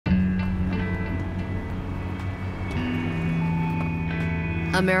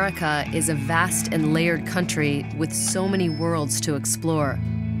America is a vast and layered country with so many worlds to explore.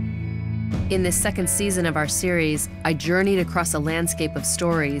 In this second season of our series, I journeyed across a landscape of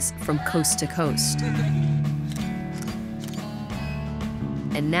stories from coast to coast.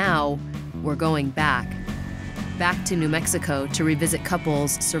 And now, we're going back to New Mexico to revisit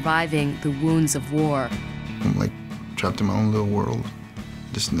couples surviving the wounds of war. I'm like trapped in my own little world.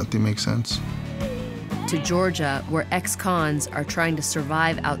 Just nothing makes sense. To Georgia, where ex-cons are trying to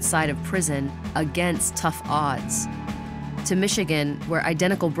survive outside of prison against tough odds. To Michigan, where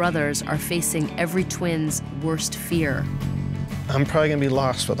identical brothers are facing every twin's worst fear. I'm probably gonna be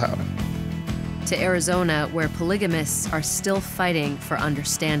lost without him. To Arizona, where polygamists are still fighting for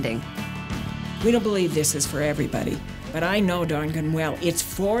understanding. We don't believe this is for everybody, but I know darn good well it's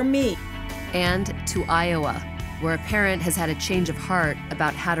for me. And to Iowa, where a parent has had a change of heart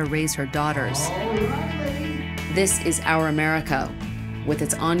about how to raise her daughters. This is Our America, with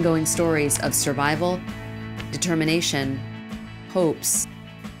its ongoing stories of survival, determination, hopes,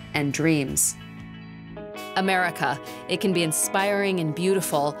 and dreams. America, it can be inspiring and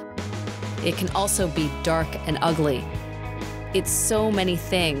beautiful. It can also be dark and ugly. It's so many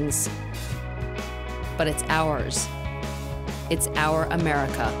things, but it's ours. It's our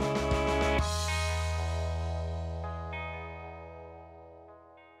America.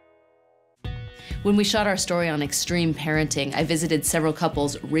 When we shot our story on extreme parenting, I visited several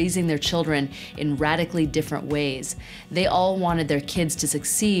couples raising their children in radically different ways. They all wanted their kids to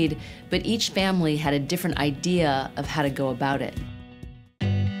succeed, but each family had a different idea of how to go about it.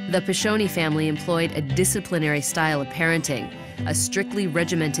 The Pashoni family employed a disciplinary style of parenting, a strictly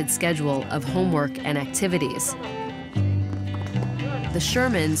regimented schedule of homework and activities. The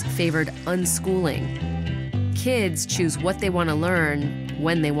Shermans favored unschooling. Kids choose what they want to learn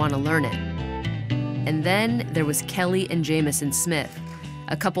when they want to learn it. And then there was Kelly and Jamison Smith,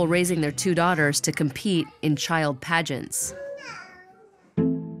 a couple raising their two daughters to compete in child pageants.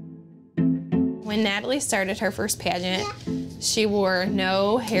 When Natalie started her first pageant, she wore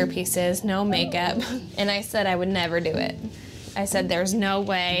no hairpieces, no makeup, and I said I would never do it. I said, there's no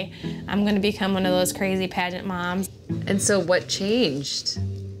way I'm gonna become one of those crazy pageant moms. And so what changed?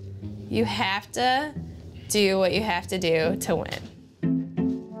 You have to do what you have to do to win.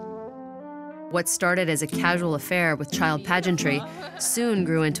 What started as a casual affair with child pageantry soon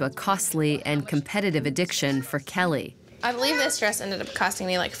grew into a costly and competitive addiction for Kelly. I believe this dress ended up costing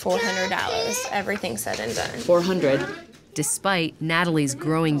me like $400, everything said and done. $400, despite Natalie's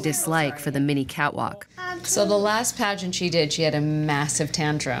growing dislike for the mini catwalk. So the last pageant she did, she had a massive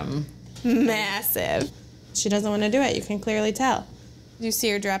tantrum. Massive. She doesn't want to do it, you can clearly tell. You see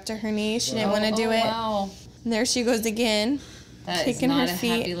her drop to her knees, she didn't want to do it. Wow. And there she goes again. That kicking is not her a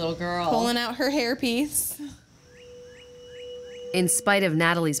feet, happy little girl. Pulling out her hairpiece. In spite of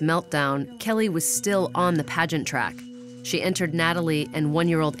Natalie's meltdown, Kelly was still on the pageant track. She entered Natalie and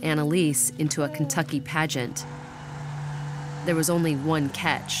one-year-old Annalise into a Kentucky pageant. There was only one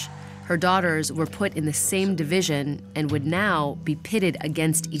catch. Her daughters were put in the same division and would now be pitted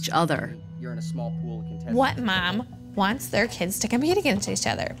against each other. You're in a small pool of contestants. What mom wants their kids to compete against each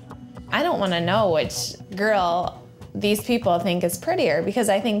other? I don't want to know which girl these people think is prettier because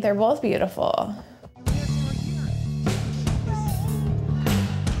I think they're both beautiful.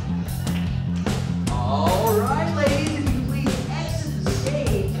 All right, ladies, if you please exit the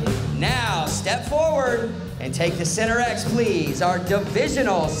stage. Now, step forward and take the center X, please. Our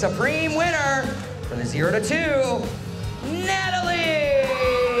divisional supreme winner from the 0 to 2, Natalie!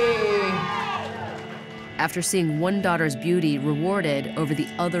 After seeing one daughter's beauty rewarded over the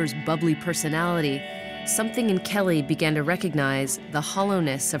other's bubbly personality, something in Kelly began to recognize the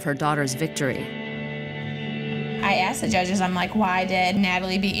hollowness of her daughter's victory. I asked the judges, I'm like, why did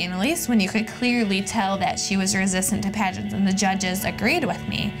Natalie beat Annalise when you could clearly tell that she was resistant to pageants? And the judges agreed with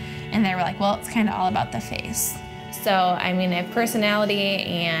me. And they were like, well, it's kind of all about the face. So, I mean, if personality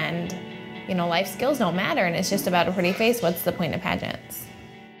and, you know, life skills don't matter and it's just about a pretty face, what's the point of pageants?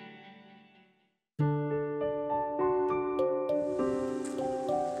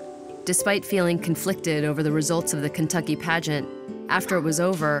 Despite feeling conflicted over the results of the Kentucky pageant, after it was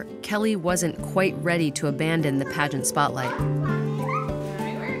over, Kelly wasn't quite ready to abandon the pageant spotlight.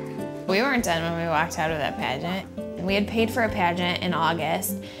 We weren't done when we walked out of that pageant. We had paid for a pageant in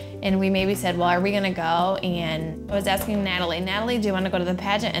August, and we maybe said, well, are we gonna go? And I was asking Natalie, do you wanna go to the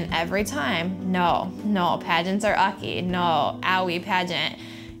pageant? And every time, no, pageants are ucky, no, owie, pageant.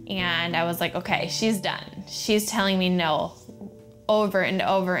 And I was like, okay, she's done. She's telling me no over and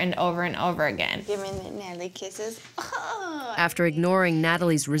over and over and over again. Give me the Natalie kisses. Oh. After ignoring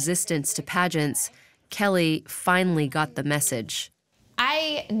Natalie's resistance to pageants, Kelly finally got the message. I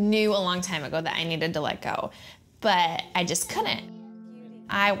I knew a long time ago that I needed to let go, but I just couldn't.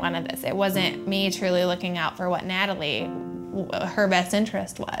 I wanted this. It wasn't me truly looking out for what Natalie, her best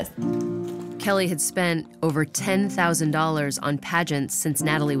interest was. Kelly had spent over $10,000 on pageants since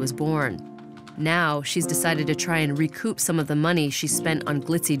Natalie was born. Now she's decided to try and recoup some of the money she spent on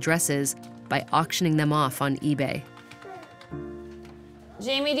glitzy dresses by auctioning them off on eBay.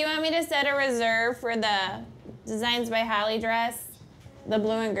 Jamie, do you want me to set a reserve for the Designs by Holly dress? The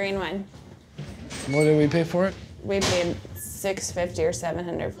blue and green one. What did we pay for it? We paid $650 or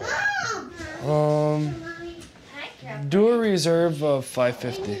 $700 for it. Do a reserve of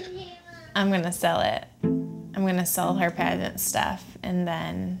 $550. I'm gonna sell it. I'm gonna sell her pageant stuff and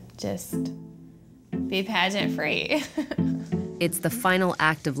then just be pageant free. It's the final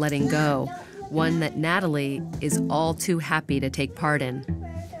act of letting go, one that Natalie is all too happy to take part in.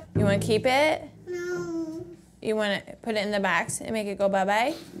 You wanna keep it? No. You wanna put it in the box and make it go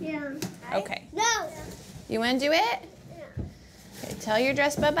bye-bye? Yeah. Okay. No. You wanna do it? Yeah. Okay, tell your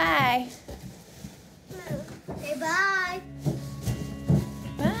dress bye-bye. Say bye.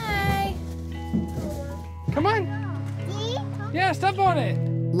 Bye. Come on. Yeah, step on it.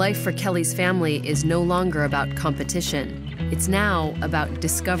 Life for Kelly's family is no longer about competition. It's now about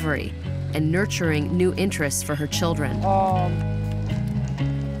discovery and nurturing new interests for her children.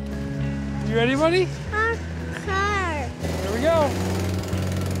 You ready, buddy? Okay. Here we go.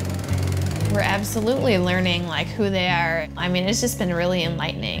 We're absolutely learning like who they are. I mean, it's just been really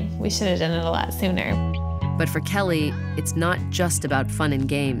enlightening. We should have done it a lot sooner. But for Kelly, it's not just about fun and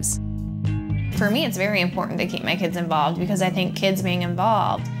games. For me, it's very important to keep my kids involved because I think kids being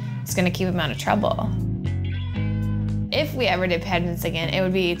involved is going to keep them out of trouble. If we ever did pageants again, it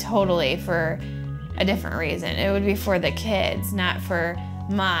would be totally for a different reason. It would be for the kids, not for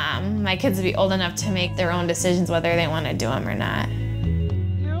Mom. My kids would be old enough to make their own decisions whether they want to do them or not.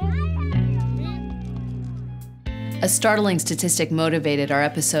 A startling statistic motivated our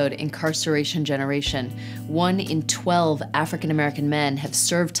episode, Incarceration Generation. 1 in 12 African-American men have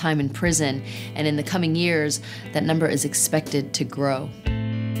served time in prison, and in the coming years, that number is expected to grow.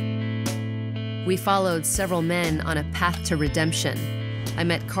 We followed several men on a path to redemption. I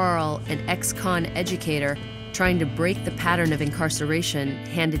met Carl, an ex-con educator, trying to break the pattern of incarceration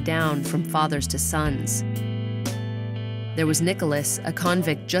handed down from fathers to sons. There was Nicholas, a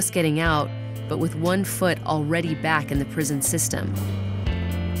convict just getting out, but with one foot already back in the prison system.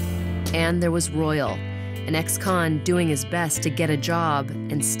 And there was Royal, an ex-con doing his best to get a job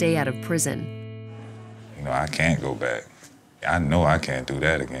and stay out of prison. You know, I can't go back. I know I can't do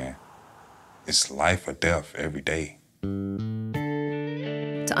that again. It's life or death every day.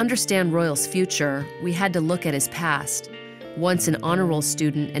 To understand Royal's future, we had to look at his past. Once an honor roll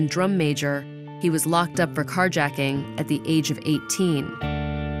student and drum major, he was locked up for carjacking at the age of 18.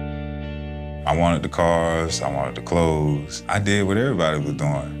 I wanted the cars, I wanted the clothes. I did what everybody was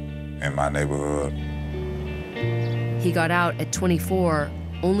doing in my neighborhood. He got out at 24,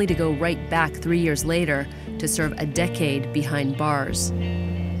 only to go right back 3 years later to serve a decade behind bars.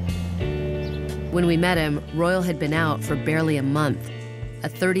 When we met him, Royal had been out for barely a month, a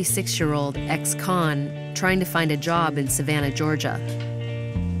 36-year-old ex-con trying to find a job in Savannah, Georgia.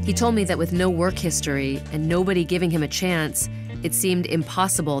 He told me that with no work history and nobody giving him a chance, it seemed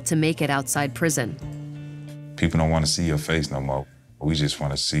impossible to make it outside prison. People don't want to see your face no more. We just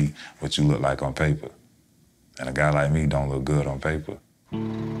want to see what you look like on paper. And a guy like me don't look good on paper.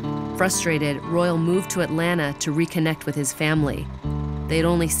 Frustrated, Royal moved to Atlanta to reconnect with his family. They'd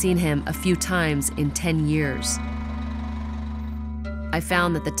only seen him a few times in 10 years. I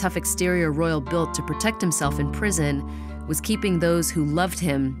found that the tough exterior Royal built to protect himself in prison was keeping those who loved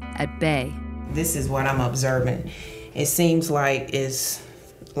him at bay. This is what I'm observing. It seems like it's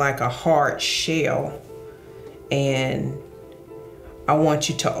like a hard shell, and I want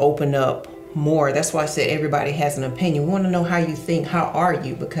you to open up more. That's why I said everybody has an opinion. We want to know how you think, how are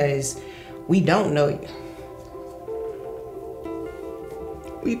you, because we don't know you.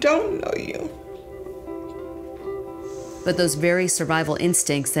 We don't know you. But those very survival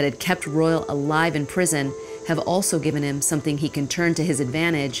instincts that had kept Royal alive in prison have also given him something he can turn to his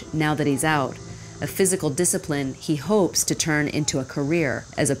advantage now that he's out, a physical discipline he hopes to turn into a career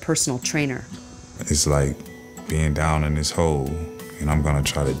as a personal trainer. It's like being down in this hole, and I'm gonna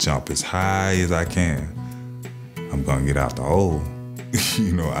try to jump as high as I can. I'm gonna get out the hole.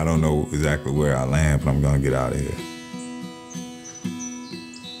 You know, I don't know exactly where I land, but I'm gonna get out of here.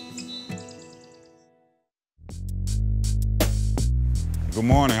 Good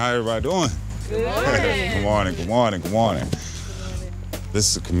morning, how everybody doing? Good morning. Good morning, good morning, good morning. This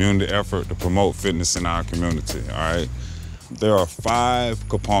is a community effort to promote fitness in our community, all right? There are 5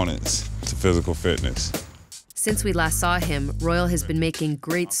 components to physical fitness. Since we last saw him, Royal has been making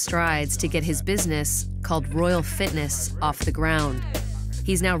great strides to get his business, called Royal Fitness, off the ground.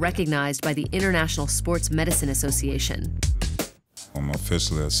 He's now recognized by the International Sports Medicine Association. I'm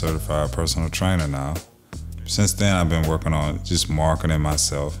officially a certified personal trainer now. Since then, I've been working on just marketing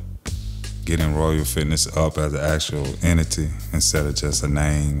myself, getting Royal Fitness up as an actual entity instead of just a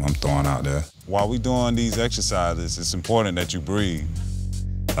name I'm throwing out there. While we're doing these exercises, it's important that you breathe.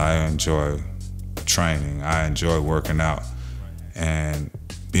 I enjoy training, I enjoy working out, and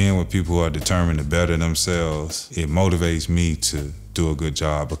being with people who are determined to better themselves, it motivates me to do a good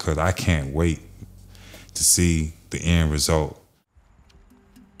job because I can't wait to see the end result.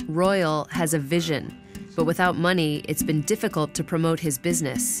 Royal has a vision, but without money, it's been difficult to promote his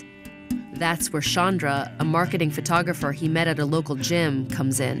business. That's where Chandra, a marketing photographer he met at a local gym,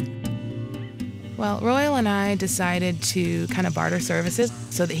 comes in. Well, Royal and I decided to kind of barter services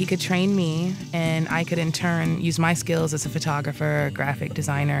so that he could train me and I could in turn use my skills as a photographer, graphic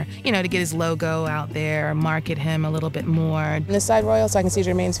designer, you know, to get his logo out there, market him a little bit more. This side, Royal, so I can see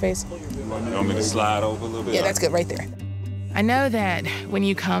Jermaine's face. You want me to slide over a little bit? Yeah, that's good right there. I know that when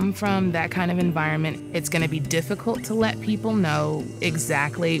you come from that kind of environment, it's going to be difficult to let people know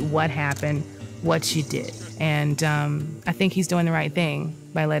exactly what happened, what you did. And I think he's doing the right thing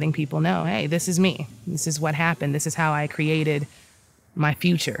by letting people know, hey, this is me. This is what happened. This is how I created my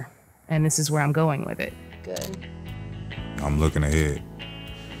future. And this is where I'm going with it. Good. I'm looking ahead,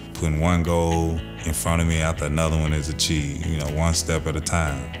 putting one goal in front of me after another one is achieved, you know, one step at a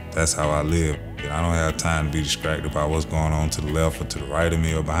time. That's how I live. I don't have time to be distracted by what's going on to the left or to the right of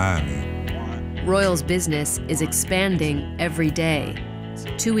me or behind me. Royal's business is expanding every day.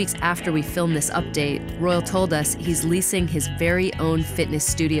 2 weeks after we filmed this update, Royal told us he's leasing his very own fitness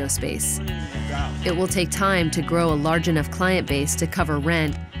studio space. It will take time to grow a large enough client base to cover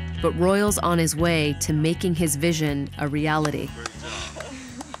rent, but Royal's on his way to making his vision a reality.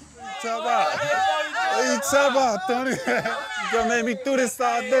 Tony. You made me do this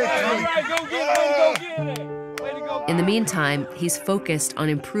all day. All right, go get it, Way to go. In the meantime, he's focused on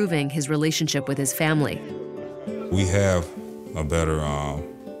improving his relationship with his family. We have a better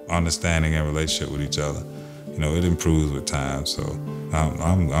understanding and relationship with each other. You know, it improves with time, so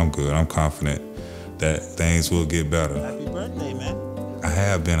I'm good. I'm confident that things will get better. Happy birthday, man. I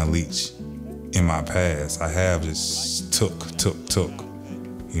have been a leech in my past. I have just took.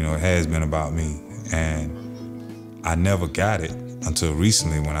 You know, it has been about me, and I never got it until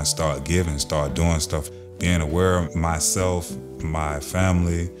recently when I started giving, started doing stuff, being aware of myself, my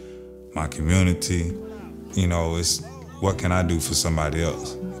family, my community. You know, it's what can I do for somebody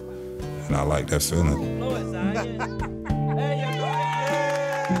else? And I like that feeling.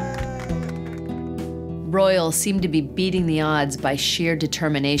 Royal seemed to be beating the odds by sheer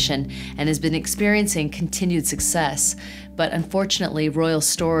determination and has been experiencing continued success. But unfortunately, Royal's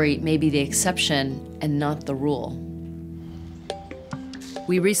story may be the exception and not the rule.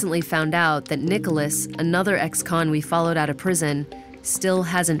 We recently found out that Nicholas, another ex-con we followed out of prison, still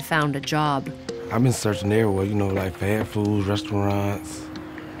hasn't found a job. I've been searching everywhere, you know, like fast food, restaurants,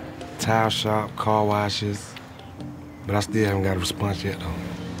 tile shop, car washes, but I still haven't got a response yet, though.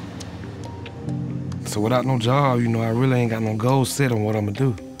 So without no job, you know, I really ain't got no goal set on what I'm gonna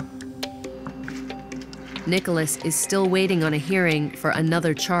do. Nicholas is still waiting on a hearing for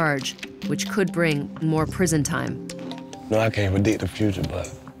another charge, which could bring more prison time. No, I can't predict the future, but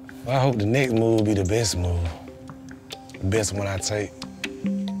I hope the next move will be the best move. The best one I take.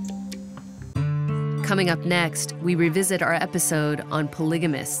 Coming up next, we revisit our episode on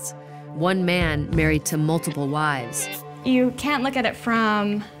polygamists, one man married to multiple wives. You can't look at it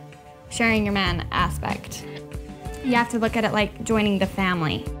from sharing your man aspect. You have to look at it like joining the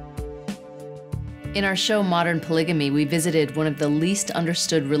family. In our show Modern Polygamy, we visited one of the least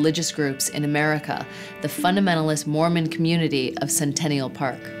understood religious groups in America, the fundamentalist Mormon community of Centennial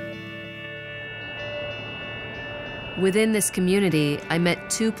Park. Within this community, I met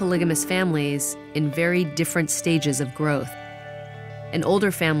 2 polygamous families in very different stages of growth. An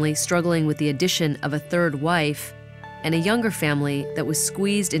older family struggling with the addition of a 3rd wife, and a younger family that was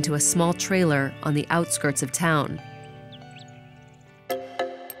squeezed into a small trailer on the outskirts of town.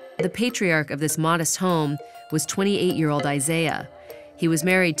 The patriarch of this modest home was 28-year-old Isaiah. He was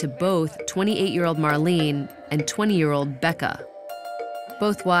married to both 28-year-old Marlene and 20-year-old Becca.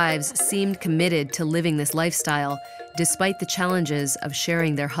 Both wives seemed committed to living this lifestyle despite the challenges of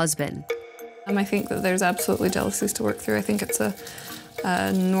sharing their husband. I think that there's absolutely jealousies to work through. I think it's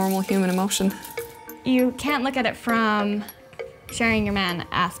a normal human emotion. You can't look at it from sharing your man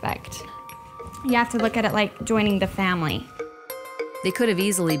aspect. You have to look at it like joining the family. They could have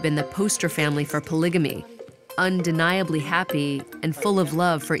easily been the poster family for polygamy, undeniably happy and full of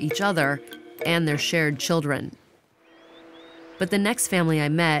love for each other and their shared children. But the next family I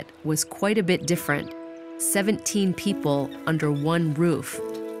met was quite a bit different. 17 people under one roof,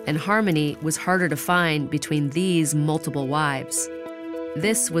 and harmony was harder to find between these multiple wives.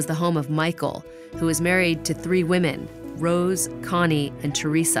 This was the home of Michael, who is married to 3 women, Rose, Connie, and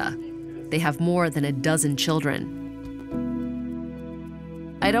Teresa. They have more than a dozen children.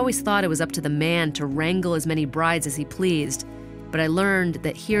 I'd always thought it was up to the man to wrangle as many brides as he pleased, but I learned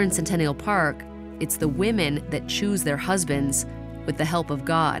that here in Centennial Park, it's the women that choose their husbands with the help of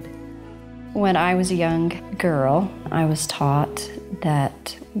God. When I was a young girl, I was taught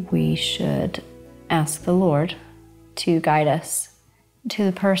that we should ask the Lord to guide us to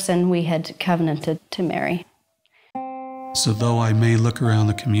the person we had covenanted to marry. So though I may look around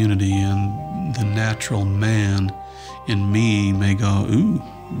the community and the natural man in me may go, ooh,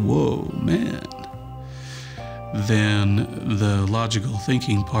 whoa, man, then the logical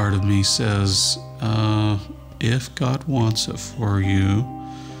thinking part of me says, if God wants it for you,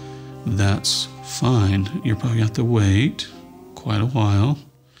 that's fine. You're probably going to have to wait quite a while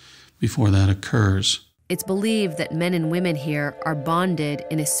before that occurs. It's believed that men and women here are bonded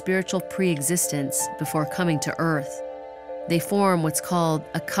in a spiritual pre-existence before coming to earth. They form what's called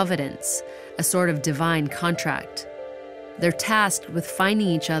a covenants, a sort of divine contract. They're tasked with finding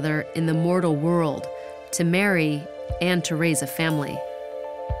each other in the mortal world, to marry and to raise a family.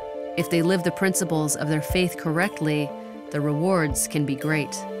 If they live the principles of their faith correctly, the rewards can be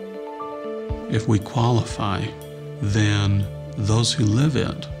great. If we qualify, then those who live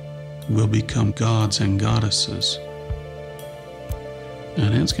it will become gods and goddesses.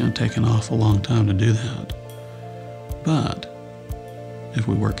 And it's going to take an awful long time to do that. But if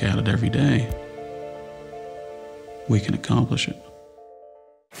we work at it every day, we can accomplish it.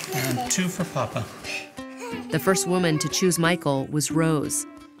 And 2 for Papa. The first woman to choose Michael was Rose.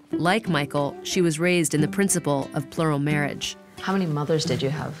 Like Michael, she was raised in the principle of plural marriage. How many mothers did you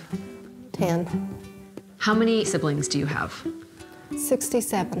have? 10. How many siblings do you have?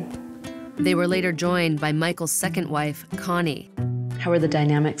 67. They were later joined by Michael's second wife, Connie. How were the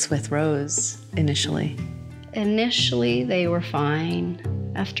dynamics with Rose initially? Initially, they were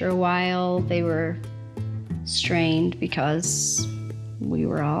fine. After a while, they were strained because we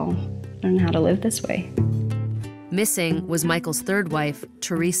were all learning how to live this way. Missing was Michael's third wife,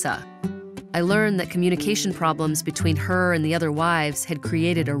 Teresa. I learned that communication problems between her and the other wives had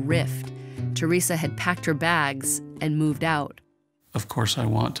created a rift. Teresa had packed her bags and moved out. Of course, I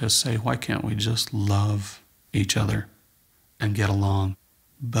want to say, why can't we just love each other and get along?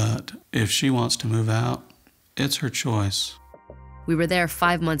 But if she wants to move out, it's her choice. We were there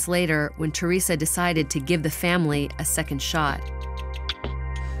 5 months later when Teresa decided to give the family a second shot.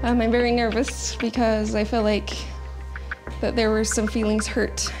 I'm very nervous because I feel like that there were some feelings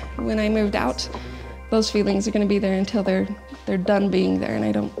hurt when I moved out. Those feelings are going to be there until they're done being there, and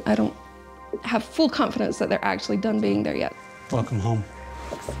I don't have full confidence that they're actually done being there yet. Welcome home.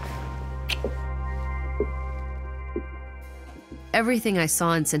 Everything I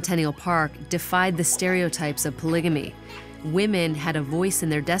saw in Centennial Park defied the stereotypes of polygamy. Women had a voice in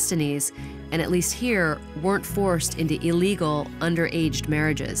their destinies, and at least here, weren't forced into illegal, underaged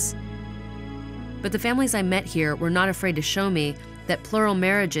marriages. But the families I met here were not afraid to show me that plural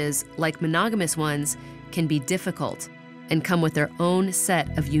marriages, like monogamous ones, can be difficult and come with their own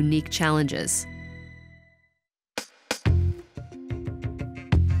set of unique challenges.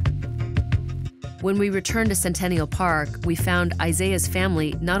 When we returned to Centennial Park, we found Isaiah's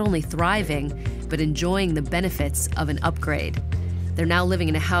family not only thriving, but enjoying the benefits of an upgrade. They're now living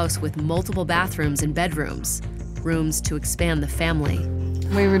in a house with multiple bathrooms and bedrooms, rooms to expand the family.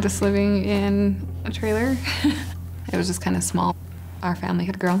 We were just living in a trailer. It was just kind of small. Our family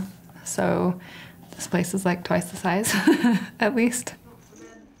had grown, so this place is like twice the size, at least.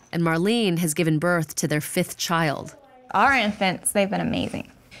 And Marlene has given birth to their 5th child. Our infants, they've been amazing.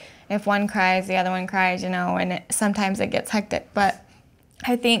 If one cries, the other one cries, you know, and sometimes it gets hectic. But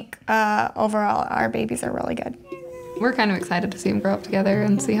I think overall, our babies are really good. We're kind of excited to see them grow up together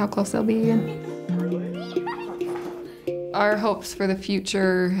and see how close they'll be. Our hopes for the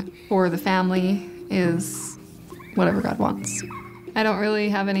future for the family is whatever God wants. I don't really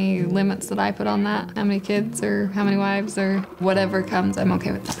have any limits that I put on that. How many kids or how many wives or whatever comes, I'm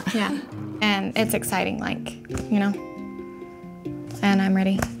okay with that. Yeah, and it's exciting, like, you know, and I'm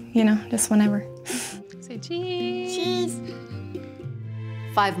ready, you know, just whenever. Say cheese. Cheese.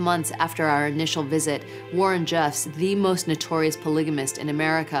 5 months after our initial visit, Warren Jeffs, the most notorious polygamist in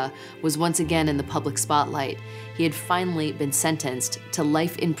America, was once again in the public spotlight. He had finally been sentenced to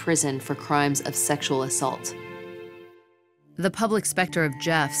life in prison for crimes of sexual assault. The public specter of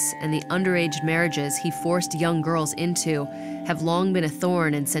Jeffs and the underage marriages he forced young girls into have long been a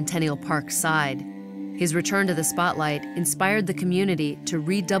thorn in Centennial Park's side. His return to the spotlight inspired the community to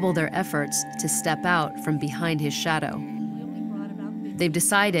redouble their efforts to step out from behind his shadow. They've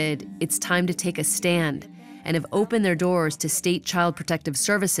decided it's time to take a stand and have opened their doors to State Child Protective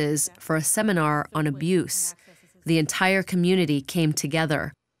Services for a seminar on abuse. The entire community came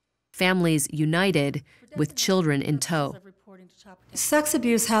together, families united with children in tow. Sex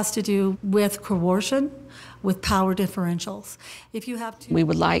abuse has to do with coercion, with power differentials. If you have to... We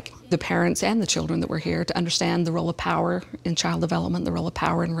would like the parents and the children that were here to understand the role of power in child development, the role of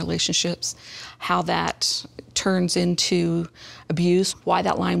power in relationships, how that turns into abuse, why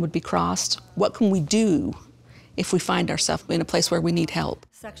that line would be crossed. What can we do if we find ourselves in a place where we need help?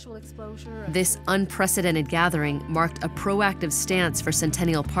 Sexual exposure. This unprecedented gathering marked a proactive stance for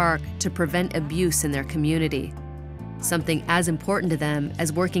Centennial Park to prevent abuse in their community. Something as important to them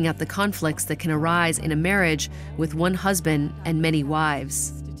as working out the conflicts that can arise in a marriage with one husband and many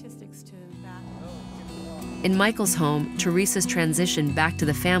wives. In Michael's home, Teresa's transition back to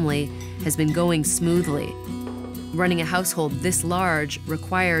the family has been going smoothly. Running a household this large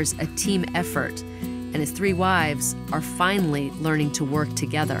requires a team effort, and his 3 wives are finally learning to work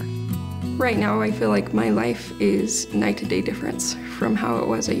together. Right now, I feel like my life is night and day difference from how it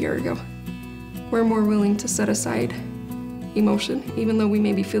was a year ago. We're more willing to set aside emotion, even though we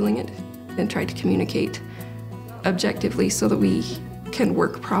may be feeling it, and try to communicate objectively so that we can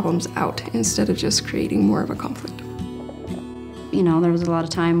work problems out instead of just creating more of a conflict. You know, there was a lot of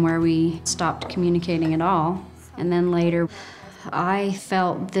time where we stopped communicating at all, and then later I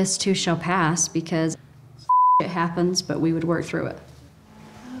felt this too shall pass because it happens, but we would work through it.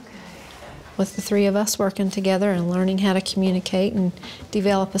 With the 3 of us working together and learning how to communicate and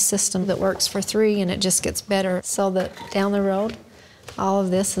develop a system that works for 3, and it just gets better so that down the road, all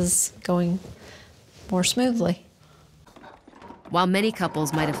of this is going more smoothly. While many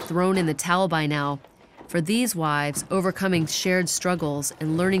couples might have thrown in the towel by now, for these wives, overcoming shared struggles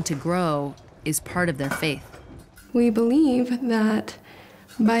and learning to grow is part of their faith. We believe that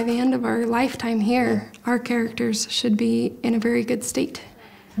by the end of our lifetime here, our characters should be in a very good state.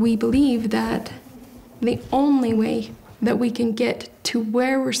 We believe that the only way that we can get to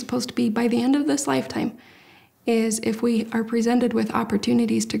where we're supposed to be by the end of this lifetime is if we are presented with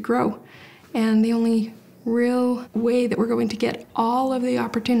opportunities to grow. And the only real way that we're going to get all of the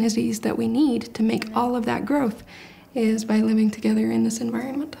opportunities that we need to make all of that growth is by living together in this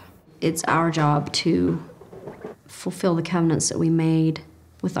environment. It's our job to fulfill the covenants that we made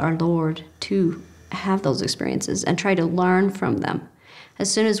with our Lord, to have those experiences and try to learn from them.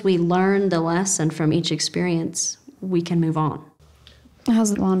 As soon as we learn the lesson from each experience, we can move on.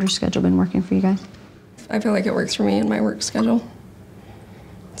 How's the laundry schedule been working for you guys? I feel like it works for me in my work schedule.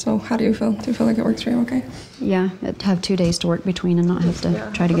 So how do you feel? Do you feel like it works for you okay? Yeah, I'd have 2 days to work between and not have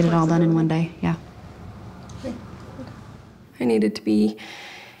to try to get it all done in one day, yeah. I needed to be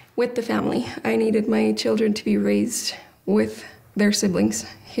with the family. I needed my children to be raised with their siblings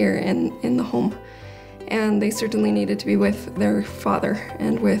here in the home. And they certainly needed to be with their father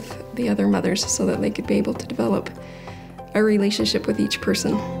and with the other mothers so that they could be able to develop a relationship with each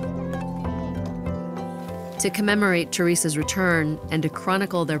person. To commemorate Teresa's return and to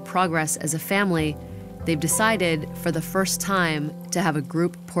chronicle their progress as a family, they've decided for the first time to have a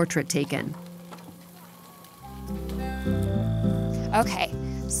group portrait taken. Okay,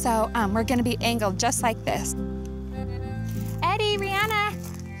 so we're gonna be angled just like this. Eddie,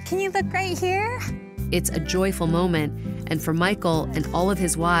 Rihanna, can you look right here? It's a joyful moment, and for Michael and all of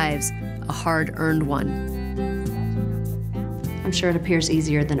his wives, a hard-earned one. I'm sure it appears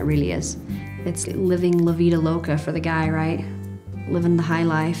easier than it really is. It's living la vida loca for the guy, right? Living the high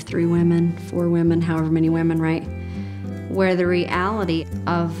life, 3 women, 4 women, however many women, right? Where the reality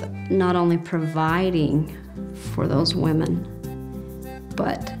of not only providing for those women,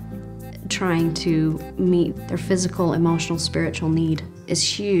 but trying to meet their physical, emotional, spiritual need is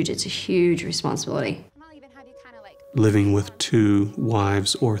huge. It's a huge responsibility. Living with 2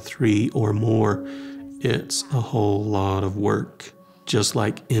 wives or 3 or more, it's a whole lot of work, just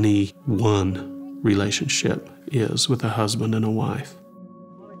like any one relationship is with a husband and a wife.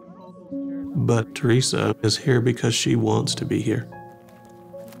 But Teresa is here because she wants to be here.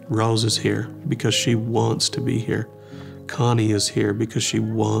 Rose is here because she wants to be here. Connie is here because she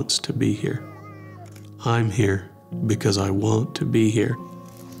wants to be here. I'm here because I want to be here.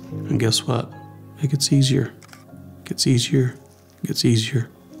 And guess what? It gets easier. It gets easier. It gets easier.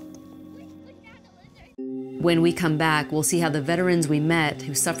 When we come back, we'll see how the veterans we met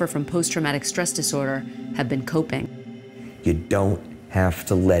who suffer from post-traumatic stress disorder have been coping. You don't have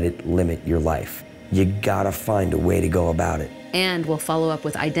to let it limit your life. You gotta find a way to go about it. And we'll follow up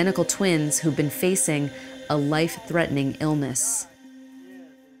with identical twins who've been facing a life-threatening illness.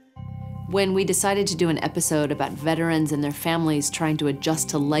 When we decided to do an episode about veterans and their families trying to adjust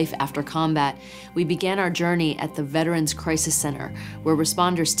to life after combat, we began our journey at the Veterans Crisis Center, where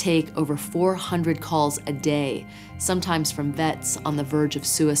responders take over 400 calls a day, sometimes from vets on the verge of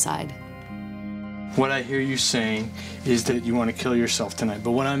suicide. What I hear you saying is that you want to kill yourself tonight,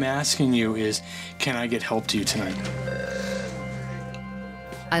 but what I'm asking you is, can I get help to you tonight?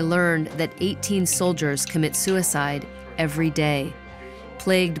 I learned that 18 soldiers commit suicide every day.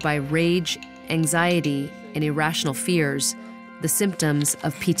 Plagued by rage, anxiety, and irrational fears, the symptoms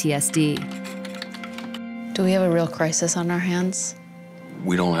of PTSD. Do we have a real crisis on our hands?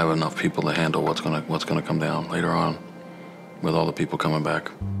 We don't have enough people to handle what's gonna come down later on, with all the people coming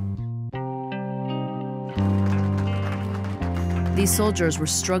back. These soldiers were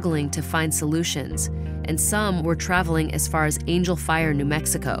struggling to find solutions, and some were traveling as far as Angel Fire, New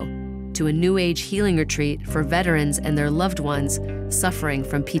Mexico, to a New Age healing retreat for veterans and their loved ones suffering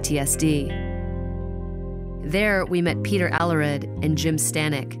from PTSD. There, we met Peter Allered and Jim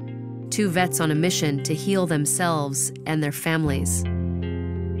Stanek, two vets on a mission to heal themselves and their families.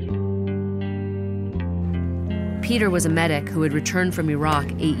 Peter was a medic who had returned from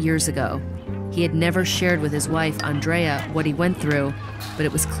Iraq 8 years ago. He had never shared with his wife, Andrea, what he went through, but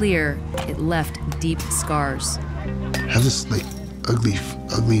it was clear it left deep scars. I have this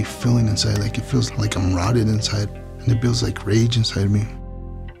ugly feeling inside, like it feels like I'm rotted inside, and it feels like rage inside me.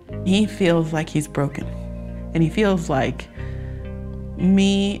 He feels like he's broken, and he feels like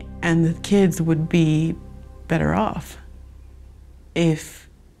me and the kids would be better off if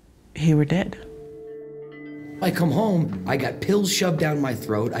he were dead. I come home, I got pills shoved down my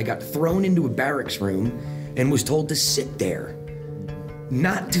throat, I got thrown into a barracks room and was told to sit there,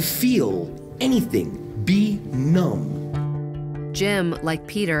 not to feel anything, be numb. Jim, like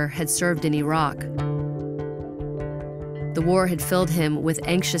Peter, had served in Iraq. The war had filled him with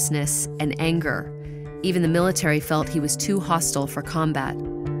anxiousness and anger. Even the military felt he was too hostile for combat.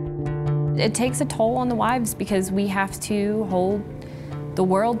 It takes a toll on the wives because we have to hold the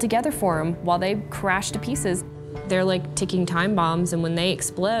world together for them while they crash to pieces. They're like ticking time bombs, and when they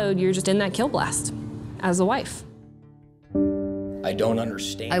explode, you're just in that kill blast as a wife. I don't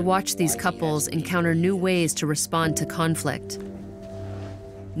understand. I watched these couples encounter new ways to respond to conflict,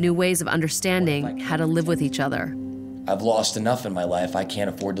 new ways of understanding how to live with each other. I've lost enough in my life, I can't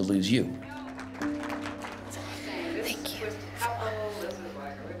afford to lose you. Thank you.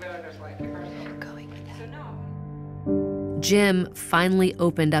 Jim finally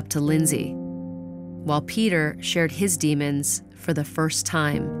opened up to Lindsay, while Peter shared his demons for the first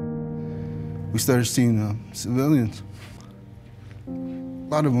time. We started seeing civilians. A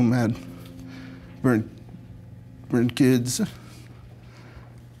lot of them had burnt kids.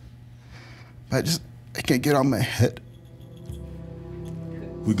 I can't get out of my head.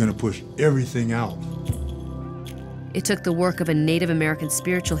 We're gonna push everything out. It took the work of a Native American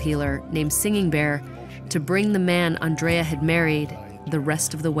spiritual healer named Singing Bear to bring the man Andrea had married the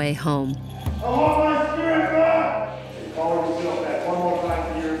rest of the way home. I want my spirit back! Call yourself that one more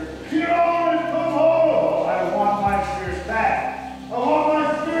time for your... Get on and come home! I want my spirit back! I want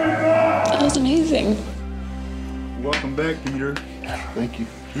my spirit back! That was amazing. Welcome back, Peter. Thank you.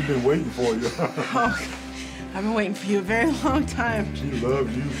 We've been waiting for you. Oh, I've been waiting for you a very long time. She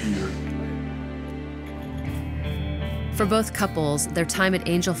loves you, Peter. For both couples, their time at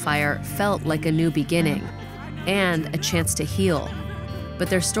Angel Fire felt like a new beginning and a chance to heal. But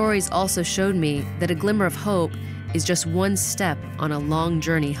their stories also showed me that a glimmer of hope is just one step on a long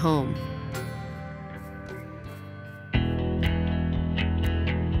journey home.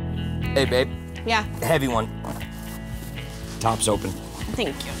 Hey, babe. Yeah. Heavy one. Top's open.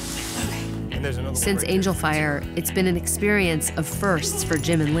 Thank you. And there's another Since Angel Fire, it's been an experience of firsts for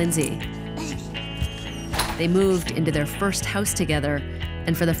Jim and Lindsay. They moved into their first house together,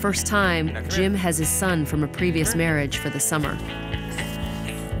 and for the first time, Jim has his son from a previous marriage for the summer.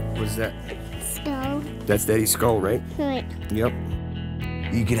 What is that? Skull. That's Daddy's skull, right? Right. Yep.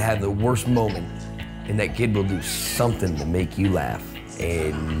 You could have the worst moment, and that kid will do something to make you laugh.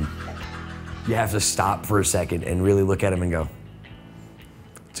 And you have to stop for a second and really look at him and go,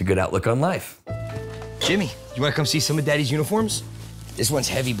 it's a good outlook on life. Jimmy, you wanna come see some of Daddy's uniforms? This one's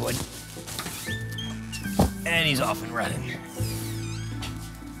heavy, bud. And he's off and running.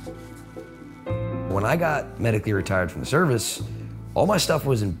 When I got medically retired from the service, all my stuff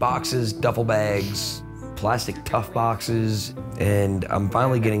was in boxes, duffel bags, plastic tough boxes, and I'm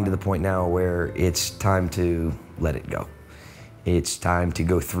finally getting to the point now where it's time to let it go. It's time to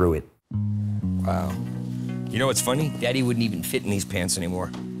go through it. Wow. You know what's funny? Daddy wouldn't even fit in these pants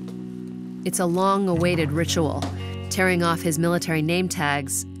anymore. It's a long-awaited ritual, tearing off his military name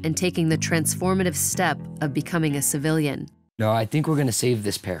tags and taking the transformative step of becoming a civilian. No, I think we're gonna save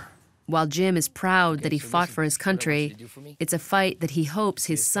this pair. While Jim is proud that he fought for his country, it's a fight that he hopes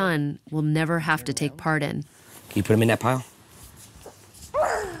his son will never have to take part in. Can you put him in that pile?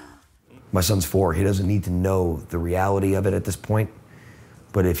 My son's 4. He doesn't need to know the reality of it at this point.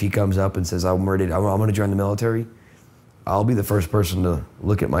 But if he comes up and says, I'm gonna join the military, I'll be the first person to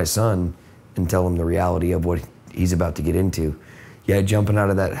look at my son and tell him the reality of what he's about to get into. Yeah, jumping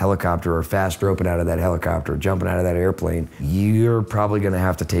out of that helicopter or fast roping out of that helicopter, jumping out of that airplane, you're probably gonna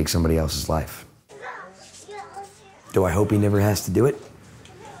have to take somebody else's life. Do I hope he never has to do it?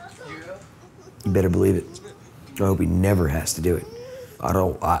 You better believe it. I hope he never has to do it. I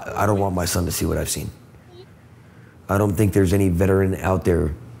don't want my son to see what I've seen. I don't think there's any veteran out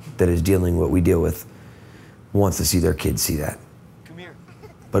there that is dealing what we deal with wants to see their kids see that. Come here.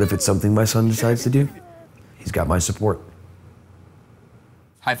 But if it's something my son decides to do, he's got my support.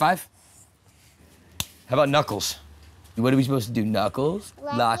 High five? How about knuckles? What are we supposed to do? Knuckles?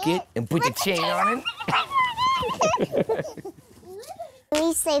 Lock it and put the chain on it? Can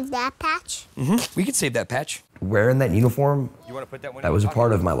we save that patch? We can save that patch. Wearing that uniform, You want to put that one that was a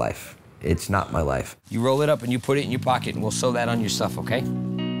part of my life. It's not my life. You roll it up and you put it in your pocket and we'll sew that on your stuff, okay?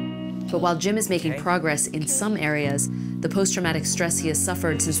 But while Jim is making progress in some areas, the post-traumatic stress he has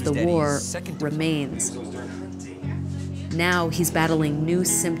suffered since the war remains. Now he's battling new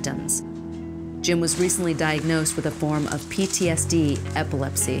symptoms. Jim was recently diagnosed with a form of PTSD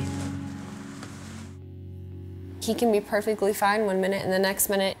epilepsy. He can be perfectly fine one minute and the next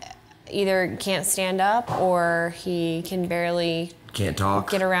minute either can't stand up or he can barely Can't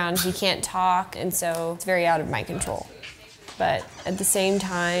talk. get around. He can't talk, and so it's very out of my control. But at the same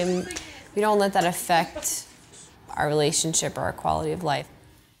time, we don't let that affect our relationship or our quality of life.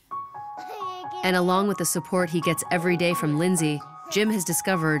 And along with the support he gets every day from Lindsay, Jim has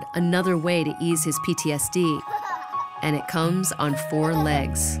discovered another way to ease his PTSD. And it comes on 4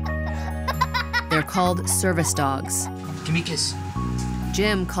 legs. They're called service dogs. Give me a kiss.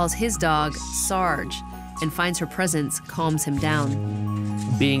 Jim calls his dog Sarge and finds her presence calms him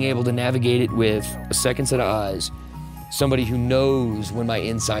down. Being able to navigate it with a second set of eyes, somebody who knows when my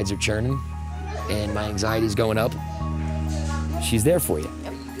insides are churning and my anxiety's going up, she's there for you.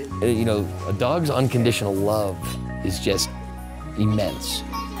 You know, a dog's unconditional love is just immense.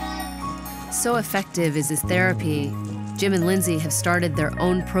 So effective is his therapy, Jim and Lindsay have started their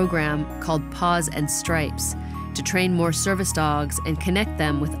own program called Paws and Stripes to train more service dogs and connect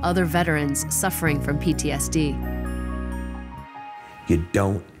them with other veterans suffering from PTSD. You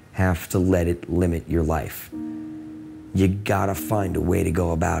don't have to let it limit your life. You gotta find a way to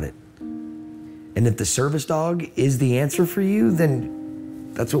go about it. And if the service dog is the answer for you,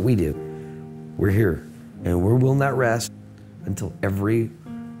 then that's what we do. We're here, and we will not rest until every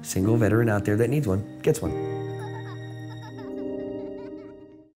single veteran out there that needs one gets one.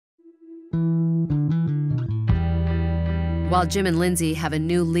 While Jim and Lindsay have a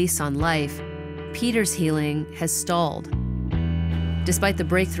new lease on life, Peter's healing has stalled. Despite the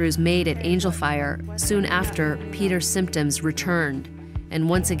breakthroughs made at Angel Fire, soon after, Peter's symptoms returned, and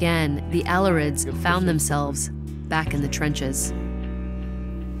once again, the Alarids found themselves back in the trenches.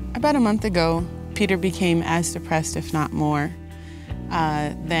 About a month ago, Peter became as depressed, if not more,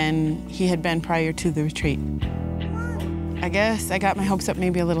 than he had been prior to the retreat. I guess I got my hopes up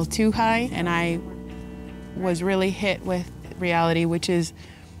maybe a little too high, and I was really hit with reality, which is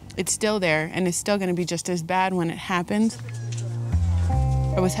it's still there, and it's still going to be just as bad when it happens.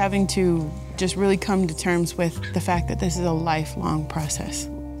 I was having to just really come to terms with the fact that this is a lifelong process.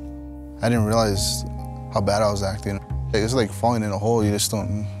 I didn't realize how bad I was acting. It's like falling in a hole. You just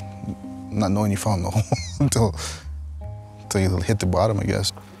don't, not knowing you fell in the hole until you hit the bottom, I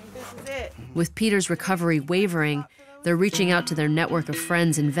guess. With Peter's recovery wavering, they're reaching out to their network of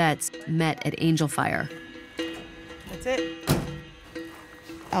friends and vets met at Angel Fire. That's it.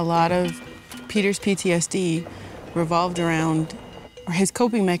 A lot of Peter's PTSD revolved around, or his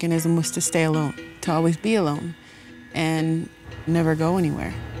coping mechanism was to stay alone, to always be alone, and never go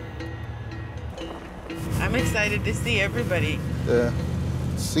anywhere. I'm excited to see everybody. Yeah,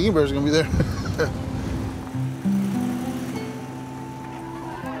 Singing Bear's gonna be there.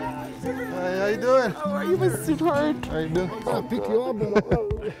 Hi, how you doing? doing? How are you, my sweetheart? How you doing? I'll pick you up.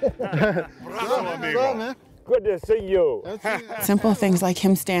 Bravo, amigo. Man? Good to see you. Simple things like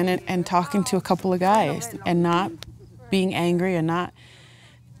him standing and talking to a couple of guys and not being angry and not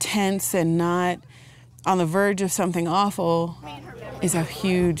tense and not on the verge of something awful is a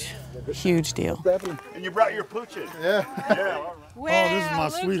huge, huge deal. And you brought your pooches. Yeah. Oh, this is my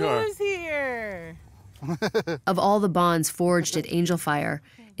sweetheart. Who's here? Of all the bonds forged at Angel Fire,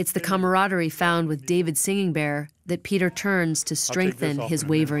 it's the camaraderie found with David Singing Bear that Peter turns to strengthen his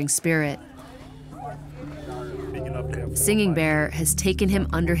wavering spirit. Singing Bear has taken him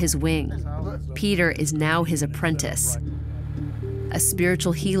under his wing. Peter is now his apprentice, a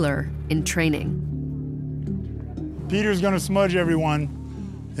spiritual healer in training. Peter's gonna smudge everyone,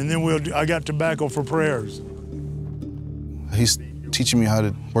 and then I got tobacco for prayers. He's teaching me how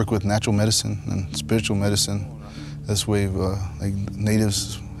to work with natural medicine and spiritual medicine. This way, like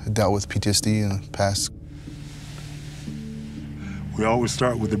natives had dealt with PTSD in the past. We always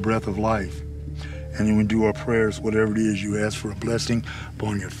start with the breath of life. And then we do our prayers, whatever it is, you ask for a blessing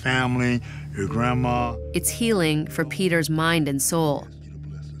upon your family, your grandma. It's healing for Peter's mind and soul,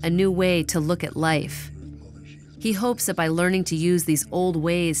 a new way to look at life. He hopes that by learning to use these old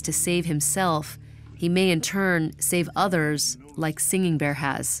ways to save himself, he may in turn save others like Singing Bear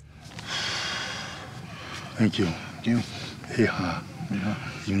has. Thank you. You? Yeah.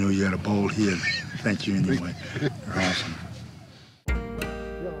 You know you had a bold head. Thank you anyway. You're awesome.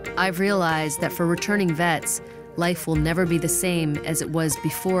 I've realized that for returning vets, life will never be the same as it was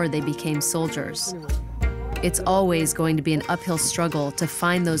before they became soldiers. It's always going to be an uphill struggle to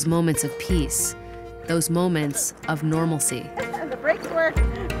find those moments of peace, those moments of normalcy. The brakes work.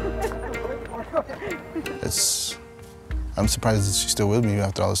 I'm surprised that she's still with me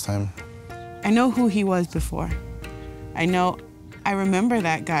after all this time. I know who he was before. I remember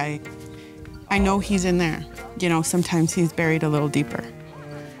that guy. I know he's in there. You know, sometimes he's buried a little deeper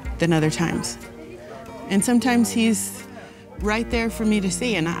than other times. And sometimes he's right there for me to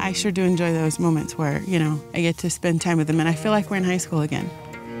see, and I sure do enjoy those moments where, you know, I get to spend time with him, and I feel like we're in high school again.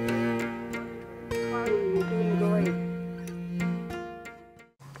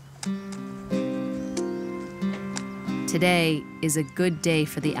 Today is a good day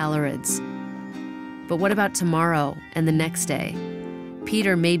for the Allarids. But what about tomorrow and the next day?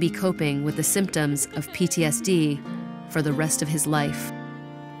 Peter may be coping with the symptoms of PTSD for the rest of his life.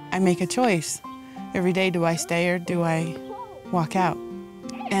 I make a choice. Every day, do I stay or do I walk out?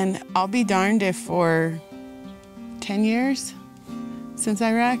 And I'll be darned if for 10 years since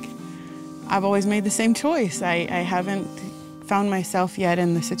Iraq, I've always made the same choice. I haven't found myself yet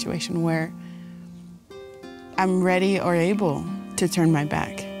in the situation where I'm ready or able to turn my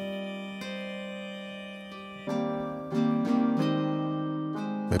back.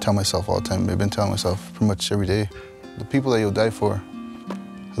 I tell myself all the time, I've been telling myself pretty much every day, the people that you'll die for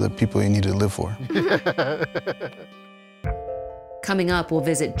are the people you need to live for. Coming up, we'll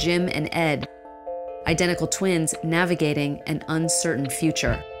visit Jim and Ed, identical twins navigating an uncertain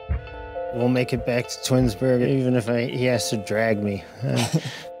future. We'll make it back to Twinsburg, even if he has to drag me.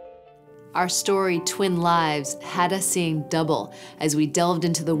 Our story, Twin Lives, had us seeing double as we delved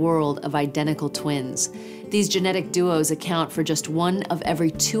into the world of identical twins. These genetic duos account for just 1 of every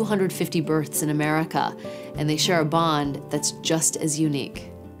 250 births in America, and they share a bond that's just as unique.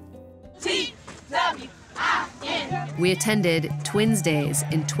 T-W-I-N. We attended Twins Days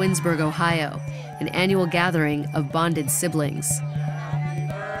in Twinsburg, Ohio, an annual gathering of bonded siblings.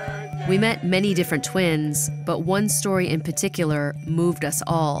 We met many different twins, but one story in particular moved us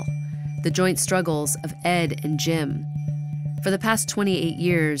all: the joint struggles of Ed and Jim. For the past 28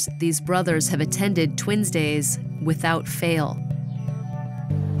 years, these brothers have attended Twins Days without fail.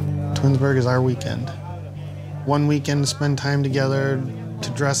 Twinsburg is our weekend. One weekend to spend time together, to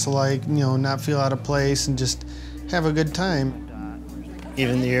dress alike, you know, not feel out of place, and just have a good time.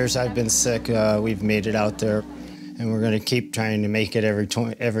 Even the years I've been sick, we've made it out there, and we're going to keep trying to make it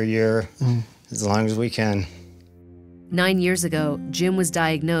every year, as long as we can. 9 years ago, Jim was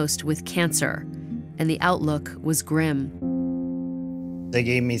diagnosed with cancer, and the outlook was grim. They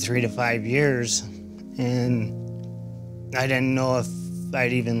gave me 3 to 5 years, and I didn't know if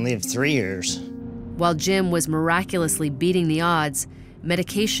I'd even live 3 years. While Jim was miraculously beating the odds,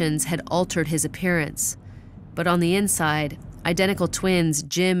 medications had altered his appearance. But on the inside, identical twins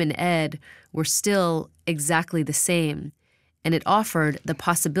Jim and Ed were still exactly the same, and it offered the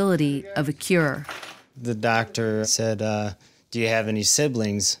possibility of a cure. The doctor said, do you have any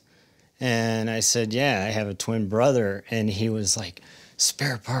siblings? And I said, yeah, I have a twin brother. And he was like,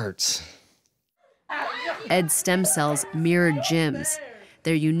 spare parts. Ed's stem cells mirrored Jim's.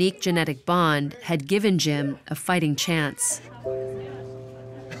 Their unique genetic bond had given Jim a fighting chance.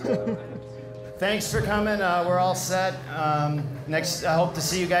 Thanks for coming. We're all set. I hope to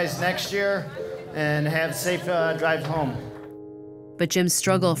see you guys next year, and have safe drive home. But Jim's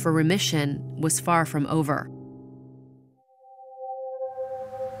struggle for remission was far from over.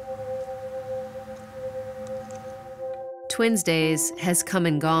 Twins Days has come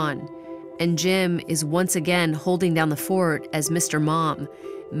and gone, and Jim is once again holding down the fort as Mr. Mom,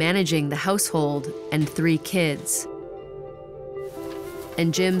 managing the household and 3 kids.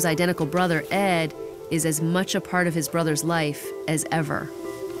 And Jim's identical brother, Ed, is as much a part of his brother's life as ever.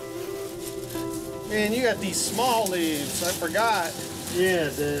 Man, you got these small leaves. I forgot. Yeah,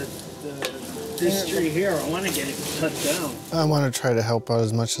 this tree here, I want to get it cut down. I want to try to help out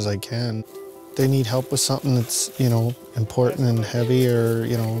as much as I can. They need help with something that's, you know, important and heavy, or,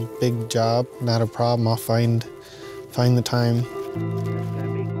 you know, big job. Not a problem. I'll find the time.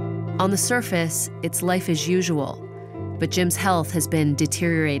 On the surface, it's life as usual, but Jim's health has been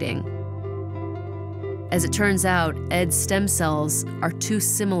deteriorating. As it turns out, Ed's stem cells are too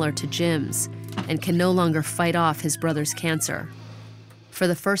similar to Jim's and can no longer fight off his brother's cancer. For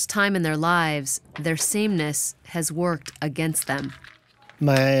the first time in their lives, their sameness has worked against them.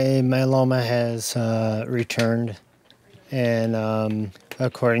 My myeloma has returned, and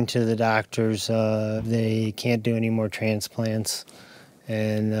according to the doctors, they can't do any more transplants,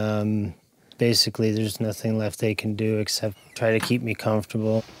 and basically there's nothing left they can do except try to keep me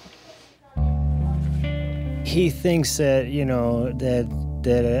comfortable. He thinks that, you know,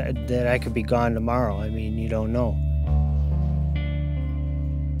 that I could be gone tomorrow. I mean, you don't know.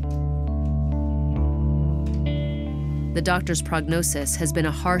 The doctor's prognosis has been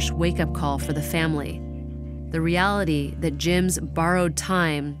a harsh wake-up call for the family. The reality that Jim's borrowed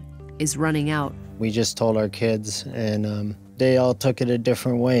time is running out. We just told our kids, and they all took it a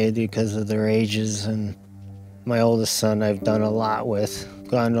different way because of their ages. And my oldest son I've done a lot with,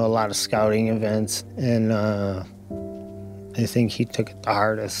 gone to a lot of scouting events, and I think he took it the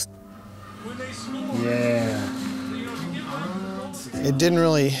hardest. Yeah. It didn't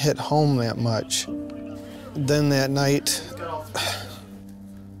really hit home that much. Then that night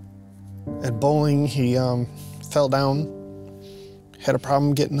at bowling, he fell down, had a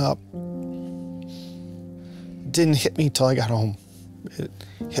problem getting up. It didn't hit me till I got home. It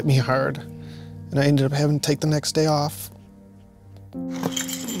hit me hard, and I ended up having to take the next day off.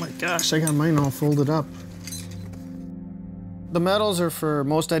 Oh my gosh, I got mine all folded up. The medals are for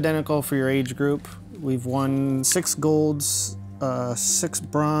most identical for your age group. We've won 6 golds, 6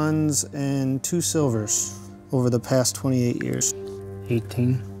 bronze, and 2 silvers over the past 28 years.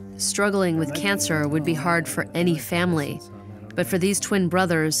 18. Struggling with cancer would be hard for any family, but for these twin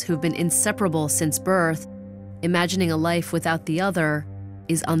brothers who've been inseparable since birth, imagining a life without the other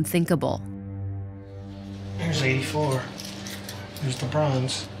is unthinkable. Here's 84. Here's the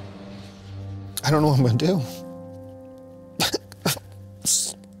bronze. I don't know what I'm gonna do.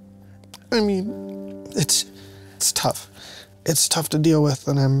 I mean, it's tough. It's tough to deal with,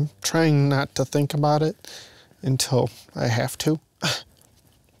 and I'm trying not to think about it until I have to.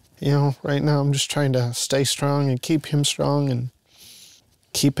 You know, right now I'm just trying to stay strong and keep him strong and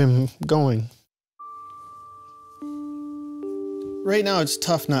keep him going. Right now it's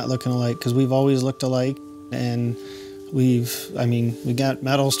tough not looking alike because we've always looked alike, and we got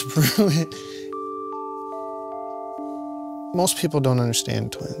medals to prove it. Most people don't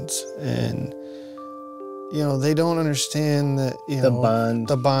understand twins, and you know, they don't understand that, you know,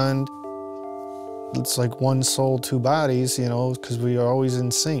 the bond. It's like one soul, 2 bodies, you know, because we are always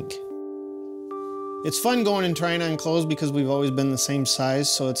in sync. It's fun going and trying on clothes because we've always been the same size,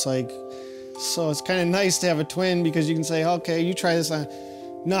 so it's kind of nice to have a twin because you can say, okay, you try this on.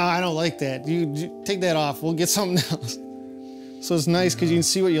 No, I don't like that. You take that off, we'll get something else. So it's nice because you can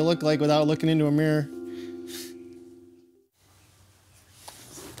see what you look like without looking into a mirror.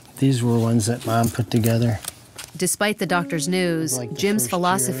 These were ones that Mom put together. Despite the doctor's news, Jim's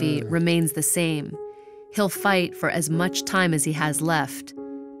philosophy remains the same. He'll fight for as much time as he has left.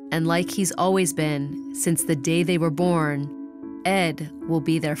 And like he's always been, since the day they were born, Ed will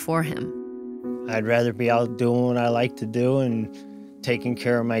be there for him. I'd rather be out doing what I like to do and taking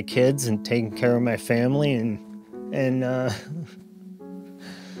care of my kids and taking care of my family and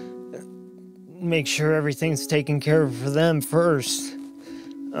make sure everything's taken care of for them first.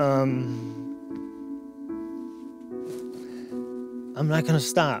 I'm not gonna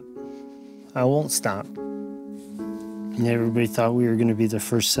stop. I won't stop. And everybody thought we were gonna be the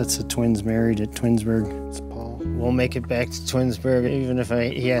first sets of twins married at Twinsburg. It's Paul. We'll make it back to Twinsburg even if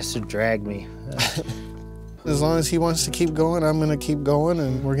he has to drag me. As long as he wants to keep going, I'm gonna keep going,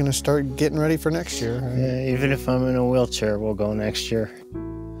 and we're gonna start getting ready for next year. Yeah, even if I'm in a wheelchair, we'll go next year.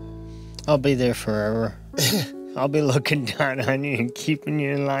 I'll be there forever. I'll be looking down on you and keeping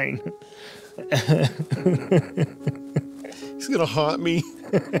you in line. He's gonna haunt me.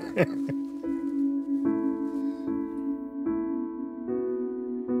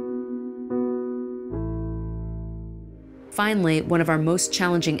 Finally, one of our most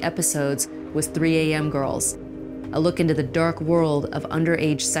challenging episodes was 3 a.m. Girls, a look into the dark world of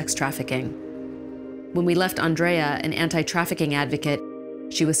underage sex trafficking. When we left Andrea, an anti-trafficking advocate,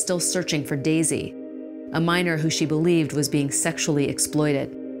 she was still searching for Daisy, a minor who she believed was being sexually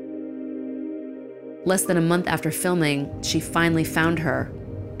exploited. Less than a month after filming, she finally found her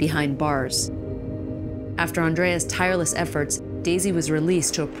behind bars. After Andrea's tireless efforts, Daisy was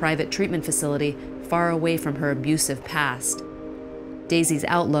released to a private treatment facility far away from her abusive past. Daisy's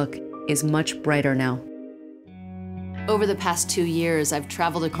outlook is much brighter now. Over the past 2 years, I've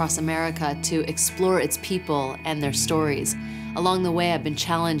traveled across America to explore its people and their stories. Along the way, I've been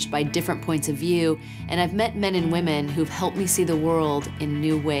challenged by different points of view, and I've met men and women who've helped me see the world in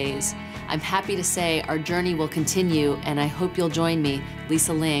new ways. I'm happy to say our journey will continue, and I hope you'll join me,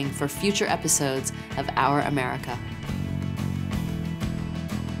 Lisa Ling, for future episodes of Our America.